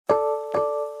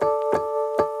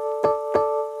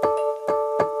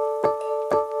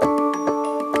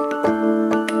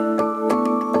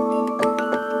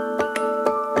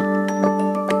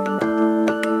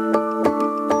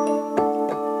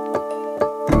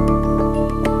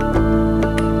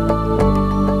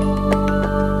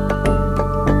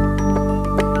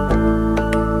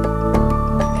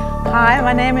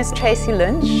My name is Tracy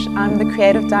Lynch. I'm the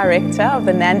Creative Director of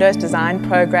the Nando's Design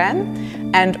Program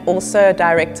and also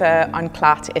Director on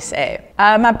Clout SA.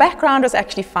 My background was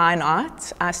actually fine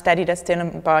art. I studied at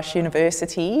Stellenbosch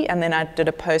University and then I did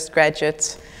a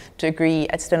postgraduate degree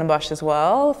at Stellenbosch as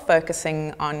well,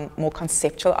 focusing on more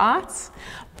conceptual arts,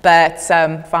 but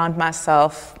found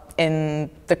myself in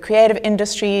the creative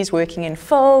industries, working in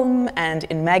film and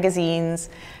in magazines,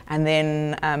 and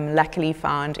then luckily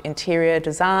found interior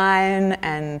design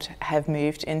and have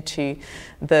moved into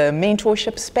the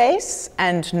mentorship space,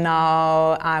 and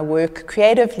now I work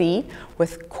creatively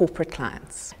with corporate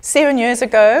clients. 7 years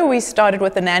ago we started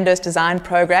with the Nando's Design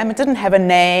Program. It didn't have a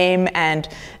name and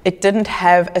it didn't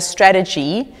have a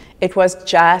strategy, it was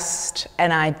just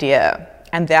an idea.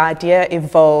 And the idea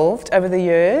evolved over the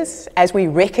years as we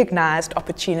recognized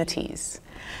opportunities.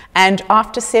 And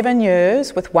after 7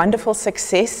 years, with wonderful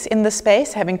success in the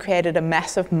space, having created a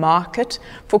massive market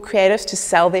for creatives to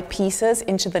sell their pieces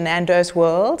into the Nando's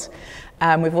world,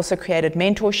 we've also created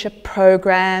mentorship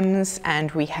programs,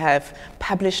 and we have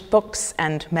published books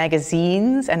and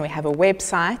magazines, and we have a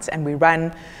website, and we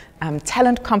run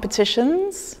talent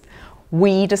competitions.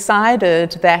 We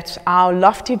decided that our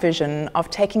lofty vision of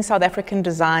taking South African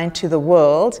design to the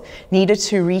world needed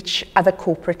to reach other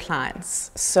corporate clients.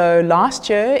 So last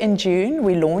year in June,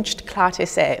 we launched Clout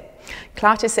SA.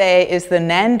 Clout SA is the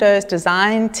Nando's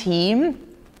design team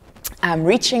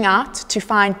reaching out to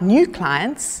find new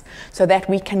clients so that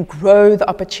we can grow the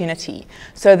opportunity,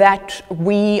 so that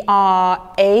we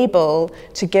are able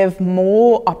to give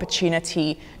more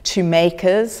opportunity to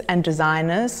makers and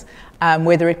designers,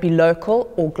 whether it be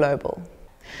local or global.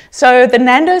 So the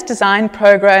Nando's Design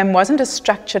Program wasn't a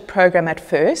structured program at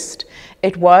first.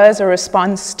 It was a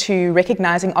response to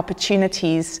recognizing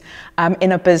opportunities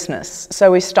in a business.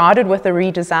 So we started with a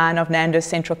redesign of Nando's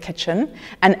Central Kitchen,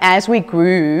 and as we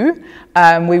grew,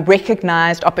 we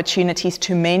recognized opportunities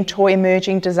to mentor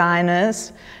emerging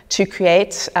designers, to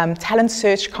create talent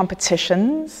search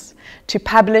competitions, to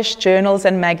publish journals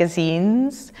and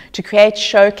magazines, to create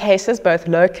showcases both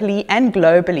locally and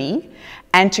globally,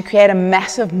 and to create a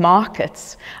massive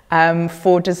market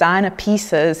for designer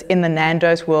pieces in the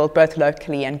Nando's world, both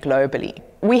locally and globally.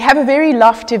 We have a very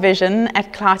lofty vision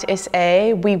at Clout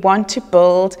SA. We want to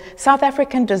build South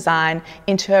African design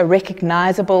into a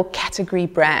recognizable category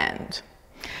brand.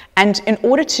 And in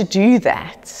order to do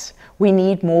that, we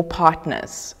need more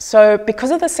partners. So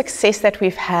because of the success that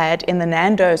we've had in the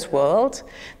Nando's world,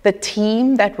 the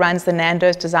team that runs the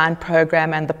Nando's Design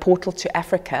Program and the Portal to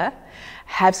Africa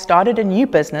have started a new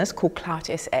business called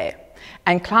Clout SA.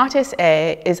 And Clout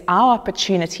SA is our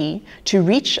opportunity to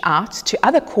reach out to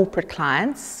other corporate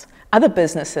clients, other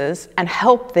businesses, and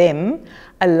help them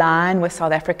align with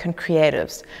South African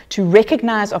creatives, to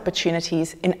recognize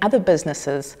opportunities in other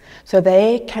businesses so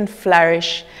they can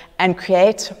flourish and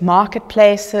create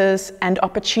marketplaces and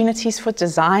opportunities for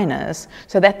designers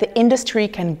so that the industry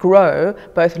can grow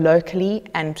both locally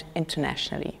and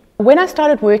internationally. When I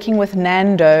started working with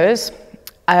Nando's,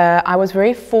 I was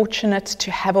very fortunate to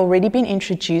have already been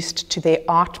introduced to their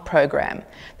art program.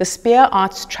 The Spear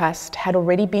Arts Trust had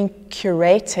already been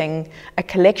curating a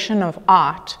collection of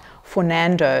art for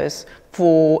Nando's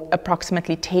for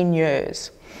approximately 10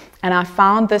 years. And I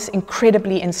found this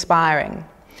incredibly inspiring.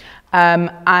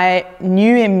 I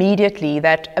knew immediately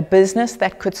that a business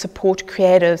that could support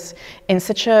creatives in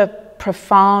such a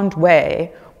profound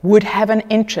way would have an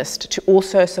interest to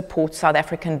also support South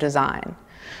African design.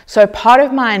 So part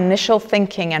of my initial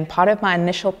thinking and part of my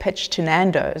initial pitch to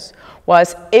Nando's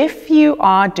was, if you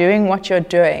are doing what you're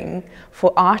doing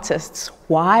for artists,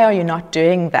 why are you not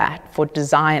doing that for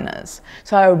designers?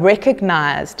 So I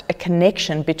recognized a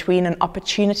connection between an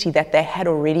opportunity that they had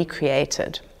already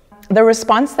created. The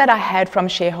response that I had from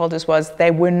shareholders was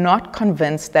they were not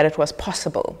convinced that it was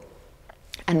possible.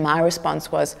 And my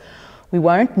response was, we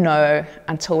won't know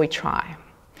until we try.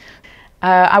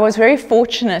 I was very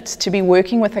fortunate to be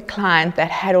working with a client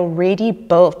that had already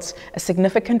built a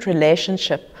significant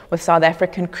relationship with South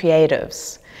African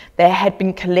creatives. They had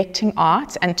been collecting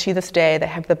art, and to this day they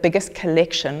have the biggest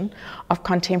collection of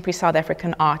contemporary South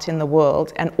African art in the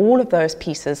world, and all of those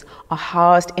pieces are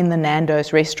housed in the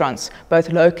Nando's restaurants,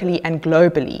 both locally and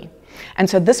globally. And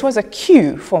so this was a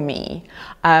cue for me.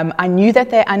 I knew that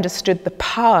they understood the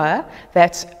power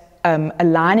that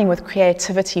aligning with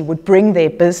creativity would bring their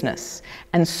business,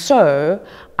 and so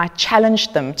I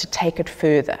challenged them to take it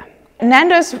further.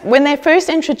 Nando's, when they first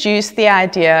introduced the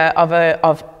idea of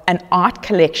an art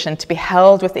collection to be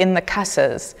held within the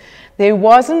casas, there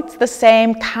wasn't the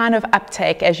same kind of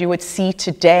uptake as you would see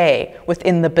today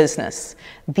within the business.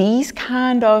 These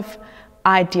kind of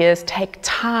ideas take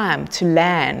time to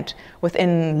land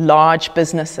within large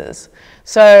businesses.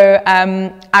 So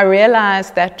I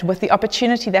realized that with the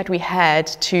opportunity that we had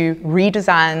to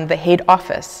redesign the head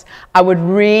office, I would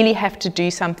really have to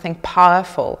do something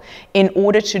powerful in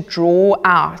order to draw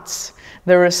out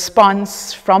the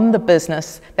response from the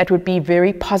business that would be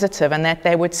very positive, and that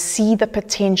they would see the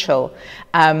potential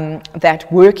that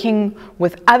working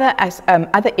with other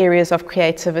areas of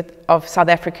creativity of South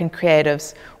African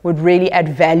creatives would really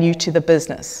add value to the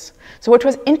business. So what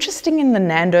was interesting in the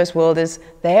Nando's world is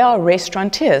they are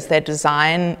restaurateurs. They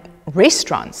design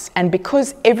restaurants, and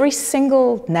because every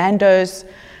single Nando's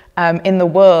in the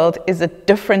world is a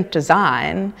different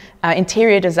design,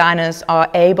 interior designers are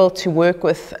able to work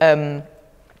with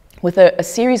a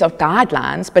series of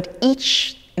guidelines, but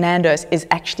each Nando's is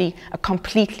actually a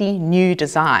completely new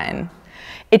design.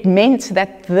 It meant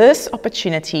that this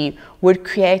opportunity would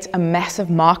create a massive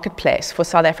marketplace for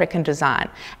South African design.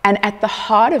 And at the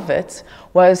heart of it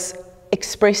was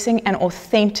expressing an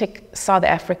authentic South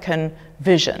African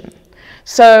vision.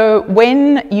 So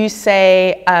when you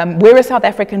say, we're a South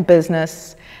African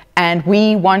business, and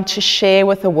we want to share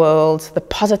with the world the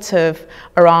positive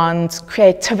around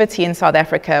creativity in South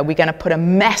Africa, we're going to put a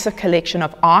massive collection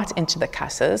of art into the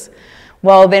casas.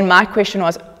 Well, then my question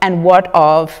was, and what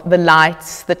of the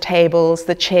lights, the tables,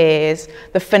 the chairs,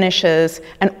 the finishes,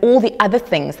 and all the other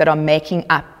things that are making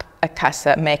up a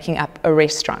casa, making up a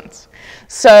restaurant?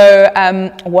 So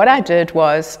what I did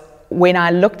was, when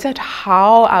I looked at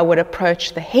how I would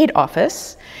approach the head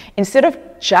office, instead of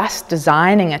just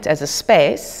designing it as a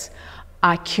space,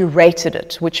 I curated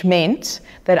it, which meant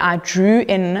that I drew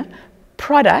in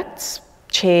products,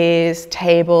 chairs,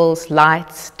 tables,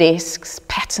 lights, desks,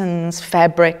 patterns,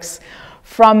 fabrics,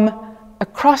 from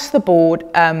across the board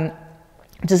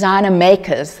designer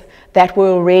makers that were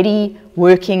already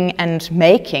working and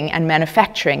making and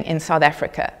manufacturing in South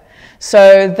Africa.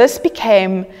 So this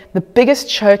became the biggest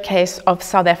showcase of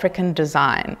South African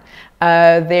design.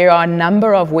 There are a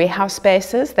number of warehouse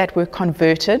spaces that were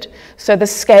converted, so the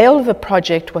scale of the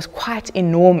project was quite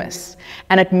enormous,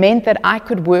 and it meant that I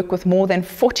could work with more than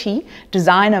 40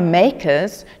 designer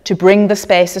makers to bring the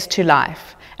spaces to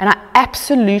life. And I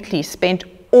absolutely spent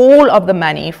all of the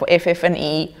money for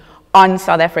FF&E on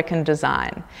South African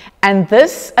design. And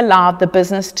this allowed the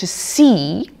business to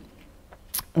see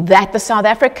that the South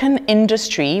African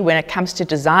industry, when it comes to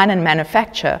design and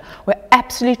manufacture, were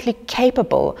absolutely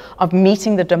capable of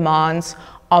meeting the demands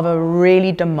of a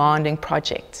really demanding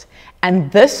project.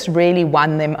 And this really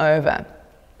won them over.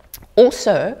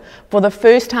 Also, for the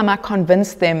first time, I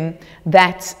convinced them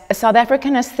that a South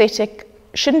African aesthetic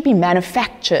shouldn't be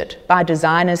manufactured by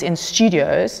designers in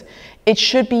studios. It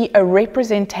should be a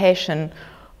representation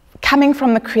coming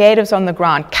from the creatives on the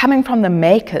ground, coming from the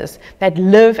makers that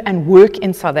live and work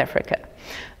in South Africa.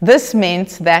 This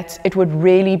meant that it would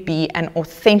really be an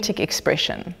authentic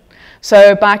expression.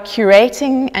 So by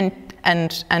curating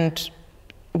and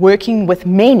working with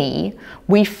many,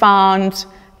 we found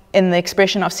in the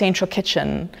expression of Central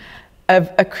Kitchen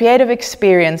a creative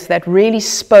experience that really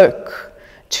spoke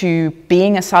to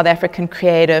being a South African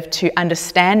creative, to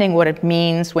understanding what it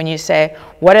means when you say,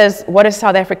 what does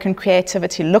South African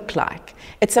creativity look like?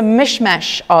 It's a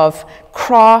mishmash of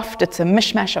craft, it's a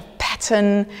mishmash of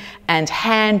pattern and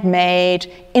handmade,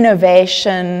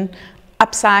 innovation,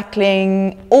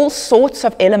 upcycling, all sorts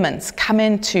of elements come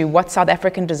into what South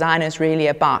African design is really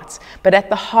about. But at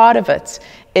the heart of it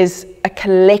is a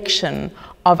collection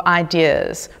of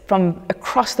ideas from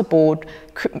across the board,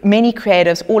 many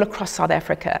creatives all across South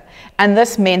Africa. And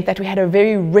this meant that we had a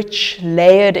very rich,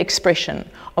 layered expression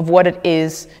of what it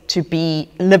is to be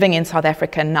living in South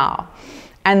Africa now.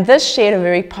 And this shared a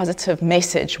very positive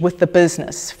message with the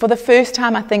business. For the first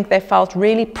time, I think they felt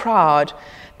really proud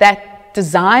that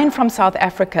design from South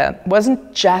Africa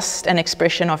wasn't just an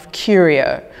expression of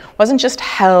curio, wasn't just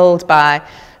held by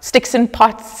sticks and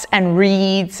pots and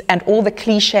reeds and all the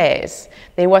cliches.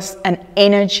 There was an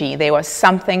energy, there was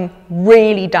something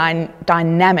really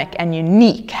dynamic and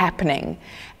unique happening,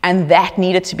 and that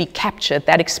needed to be captured,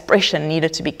 that expression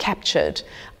needed to be captured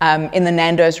in the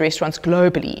Nando's restaurants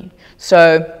globally.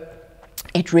 So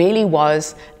it really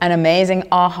was an amazing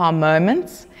aha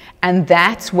moment, and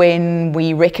that's when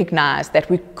we recognized that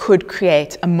we could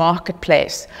create a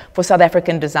marketplace for South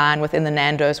African design within the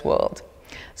Nando's world.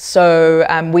 So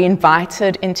we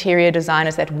invited interior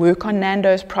designers that work on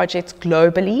Nando's projects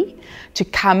globally to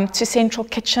come to Central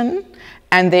Kitchen,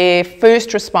 and their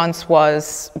first response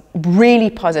was really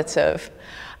positive.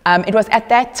 It was at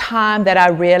that time that I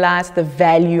realized the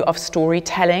value of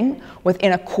storytelling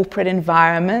within a corporate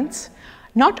environment.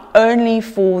 not only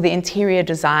for the interior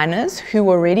designers who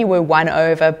already were won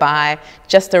over by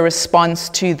just a response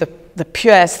to the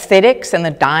pure aesthetics and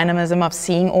the dynamism of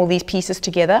seeing all these pieces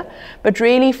together, but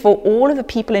really for all of the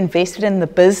people invested in the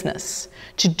business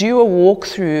to do a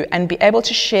walkthrough and be able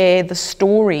to share the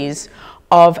stories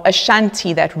of a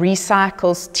shanty that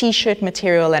recycles t-shirt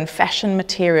material and fashion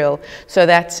material so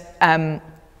that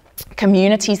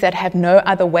communities that have no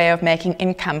other way of making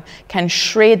income can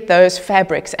shred those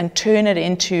fabrics and turn it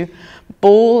into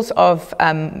balls of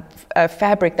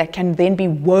fabric that can then be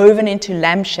woven into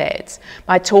lampshades,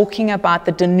 by talking about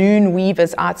the Dunoon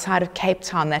weavers outside of Cape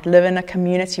Town that live in a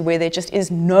community where there just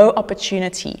is no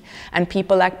opportunity, and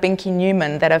people like Binky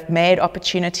Newman that have made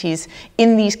opportunities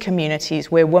in these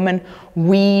communities where women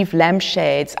weave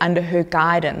lampshades under her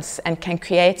guidance and can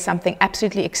create something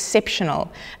absolutely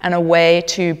exceptional and a way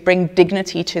to bring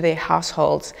dignity to their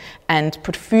households and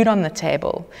put food on the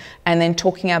table. And then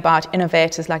talking about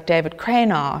innovators like David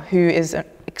Cranar, who is an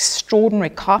extraordinary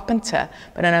carpenter,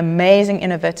 but an amazing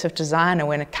innovative designer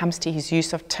when it comes to his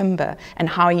use of timber and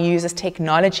how he uses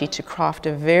technology to craft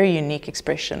a very unique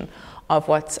expression of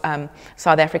what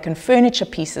South African furniture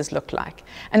pieces look like.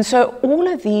 And so all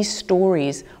of these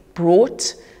stories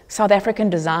brought South African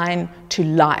design to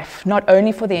life, not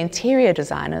only for the interior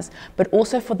designers, but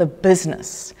also for the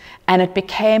business. And it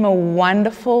became a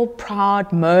wonderful,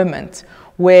 proud moment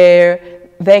where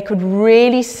they could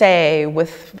really say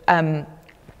with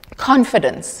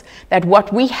confidence that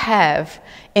what we have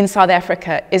in South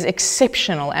Africa is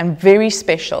exceptional and very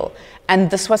special. And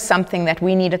this was something that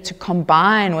we needed to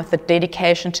combine with the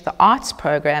dedication to the arts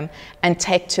program and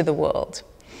take to the world.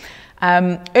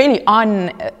 Early on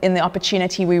in the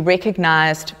opportunity, we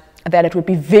recognized that it would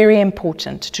be very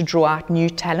important to draw out new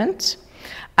talent.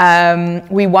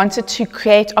 We wanted to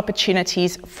create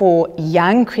opportunities for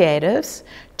young creatives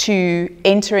to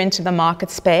enter into the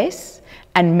market space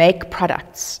and make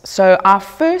products. So our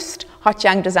first Hot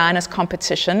Young Designers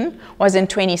competition was in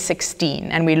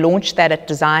 2016, and we launched that at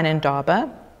Design in Durban.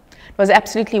 It was an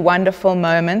absolutely wonderful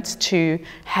moment to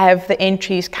have the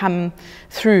entries come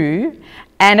through.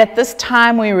 And at this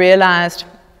time, we realized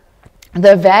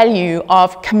the value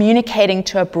of communicating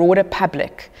to a broader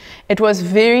public. It was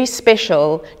very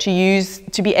special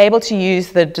to be able to use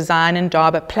the Design in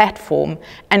Durban platform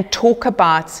and talk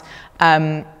about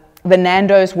the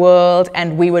Nando's world,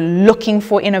 and we were looking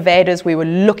for innovators, we were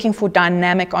looking for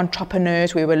dynamic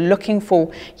entrepreneurs, we were looking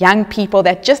for young people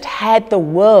that just had the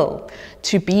will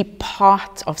to be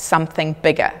part of something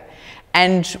bigger.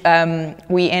 And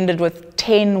we ended with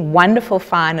 10 wonderful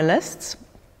finalists.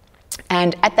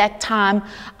 And at that time,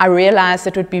 I realized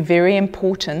it would be very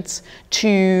important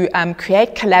to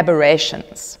create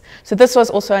collaborations. So this was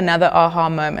also another aha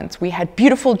moment. We had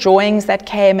beautiful drawings that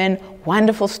came in,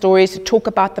 wonderful stories to talk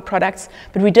about the products,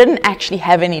 but we didn't actually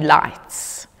have any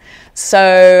lights.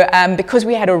 So because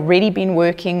we had already been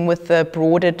working with the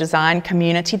broader design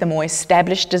community, the more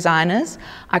established designers,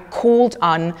 I called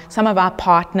on some of our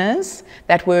partners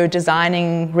that were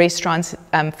designing restaurants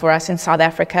for us in South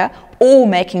Africa, or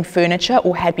making furniture,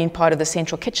 or had been part of the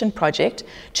Central Kitchen project,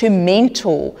 to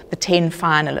mentor the 10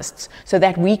 finalists so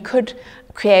that we could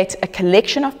create a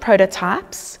collection of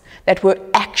prototypes that were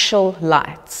actual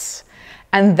lights.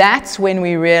 And that's when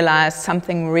we realized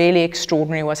something really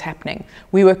extraordinary was happening.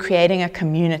 We were creating a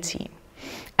community.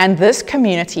 And this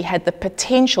community had the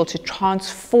potential to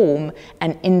transform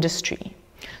an industry.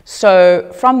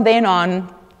 So from then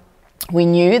on, we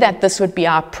knew that this would be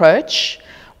our approach.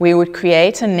 We would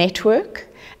create a network,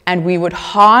 and we would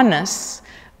harness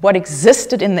what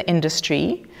existed in the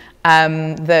industry,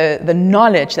 the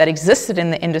knowledge that existed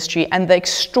in the industry, and the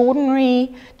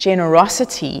extraordinary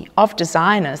generosity of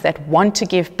designers that want to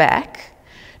give back,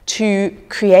 to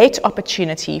create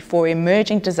opportunity for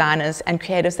emerging designers and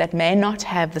creators that may not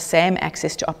have the same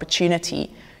access to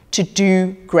opportunity to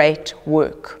do great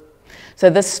work. So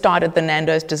this started the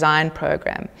Nando's design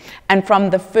program. And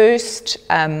from the first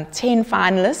 10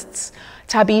 finalists,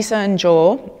 Thabisa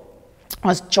Njo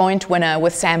was joint winner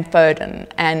with Sam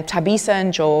Foden. And Thabisa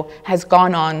Njo has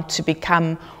gone on to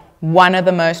become one of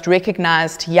the most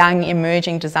recognized young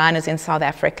emerging designers in South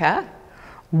Africa,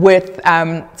 with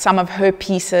some of her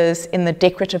pieces in the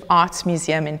Decorative Arts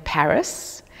Museum in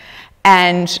Paris.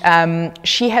 And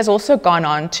she has also gone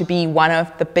on to be one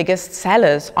of the biggest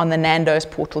sellers on the Nando's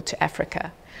portal to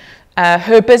Africa.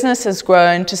 Her business has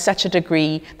grown to such a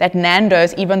degree that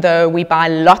Nando's, even though we buy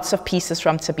lots of pieces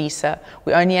from Thabisa,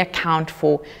 we only account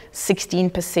for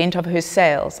 16% of her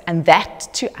sales. And that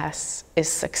to us is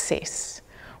success.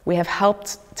 We have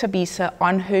helped Thabisa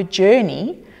on her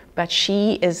journey but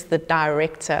she is the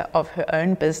director of her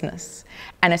own business.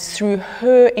 And it's through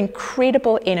her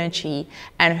incredible energy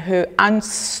and her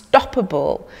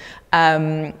unstoppable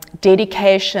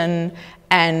dedication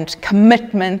and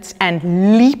commitment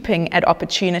and leaping at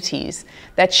opportunities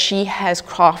that she has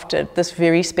crafted this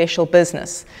very special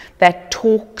business that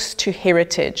talks to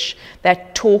heritage,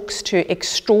 that talks to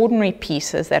extraordinary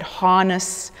pieces that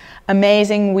harness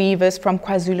amazing weavers from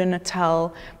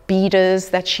KwaZulu-Natal, beaders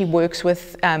that she works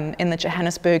with in the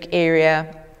Johannesburg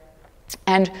area.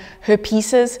 And her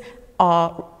pieces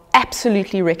are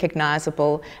absolutely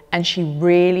recognizable, and she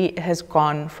really has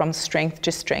gone from strength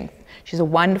to strength. She's a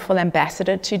wonderful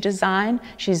ambassador to design.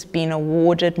 She's been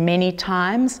awarded many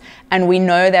times, and we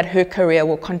know that her career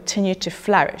will continue to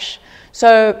flourish.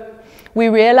 So we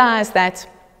realize that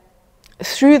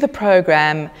through the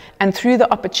program and through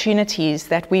the opportunities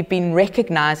that we've been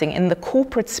recognizing in the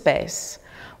corporate space,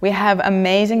 we have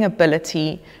amazing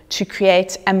ability to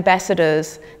create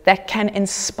ambassadors that can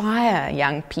inspire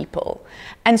young people.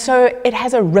 And so it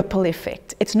has a ripple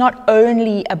effect. It's not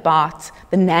only about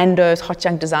the Nando's Hot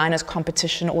Young Designers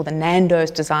Competition or the Nando's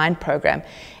Design Program.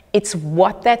 It's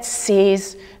what that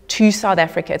says to South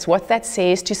Africa. It's what that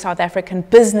says to South African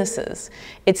businesses.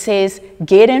 It says,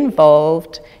 get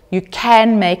involved. You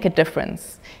can make a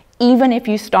difference, even if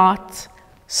you start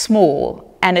small.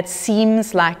 And it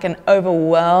seems like an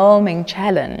overwhelming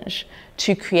challenge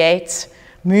to create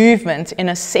movement in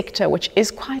a sector which is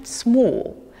quite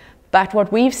small. But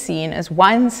what we've seen is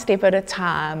one step at a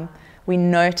time, we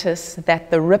notice that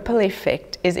the ripple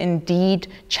effect is indeed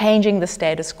changing the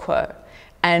status quo.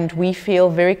 And we feel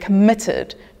very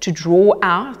committed to draw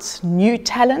out new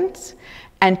talent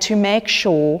and to make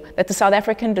sure that the South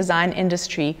African design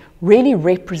industry really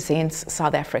represents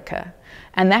South Africa.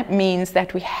 And that means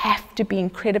that we have to be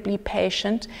incredibly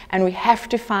patient, and we have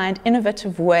to find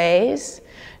innovative ways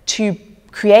to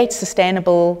create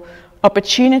sustainable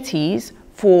opportunities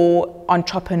for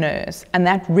entrepreneurs. And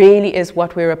that really is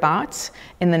what we're about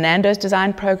in the Nando's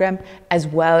Design Program, as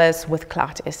well as with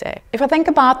Clout SA. If I think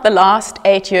about the last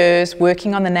 8 years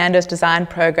working on the Nando's Design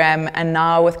Program and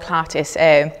now with Clout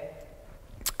SA,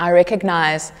 I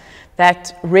recognize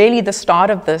that really the start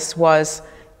of this was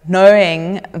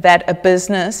knowing that a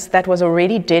business that was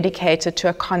already dedicated to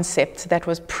a concept that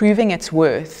was proving its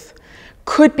worth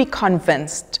could be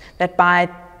convinced that by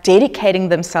dedicating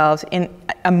themselves in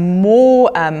a more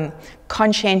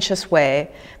conscientious way,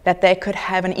 that they could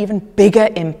have an even bigger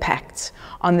impact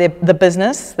on the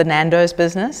business, the Nando's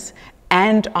business,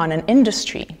 and on an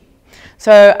industry.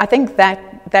 So I think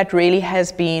that really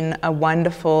has been a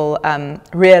wonderful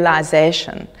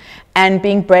realization, and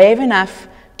being brave enough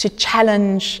to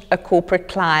challenge a corporate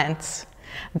client.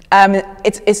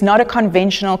 It's not a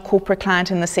conventional corporate client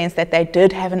in the sense that they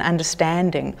did have an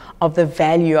understanding of the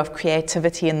value of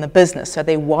creativity in the business, so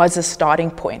there was a starting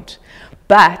point.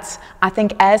 But I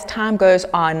think as time goes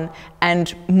on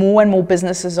and more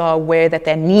businesses are aware that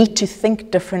they need to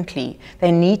think differently,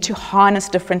 they need to harness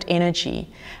different energy,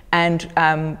 and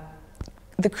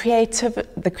the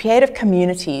creative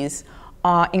communities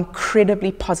are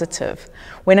incredibly positive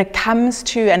when it comes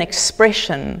to an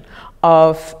expression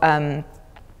of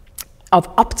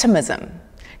optimism.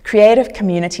 Creative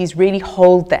communities really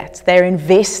hold that. They're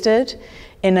invested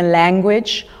in a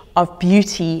language of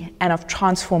beauty and of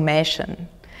transformation.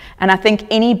 And I think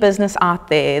any business out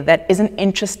there that isn't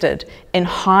interested in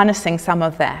harnessing some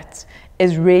of that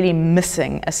is really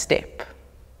missing a step.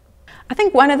 I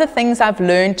think one of the things I've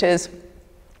learned is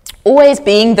always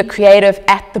being the creative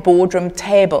at the boardroom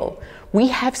table. We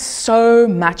have so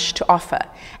much to offer.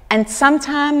 And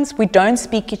sometimes we don't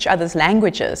speak each other's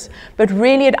languages, but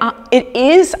really it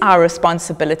is our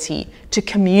responsibility to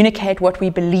communicate what we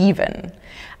believe in.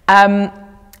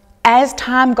 As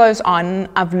time goes on,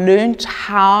 I've learned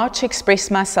how to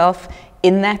express myself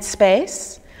in that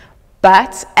space,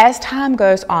 but as time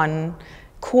goes on,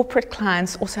 corporate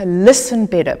clients also listen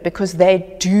better because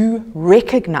they do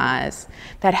recognize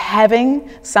that having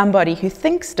somebody who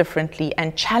thinks differently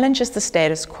and challenges the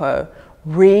status quo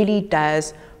really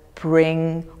does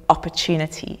bring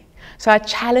opportunity. So I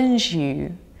challenge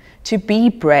you to be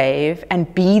brave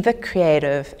and be the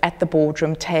creative at the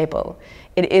boardroom table.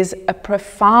 It is a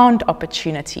profound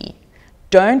opportunity.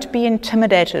 Don't be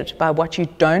intimidated by what you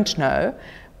don't know,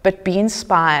 but be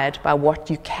inspired by what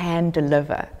you can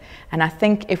deliver. And I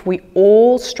think if we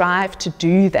all strive to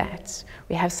do that,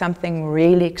 we have something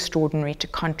really extraordinary to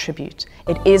contribute.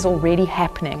 It is already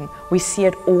happening. We see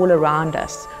it all around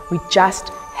us. We just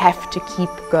have to keep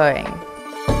going.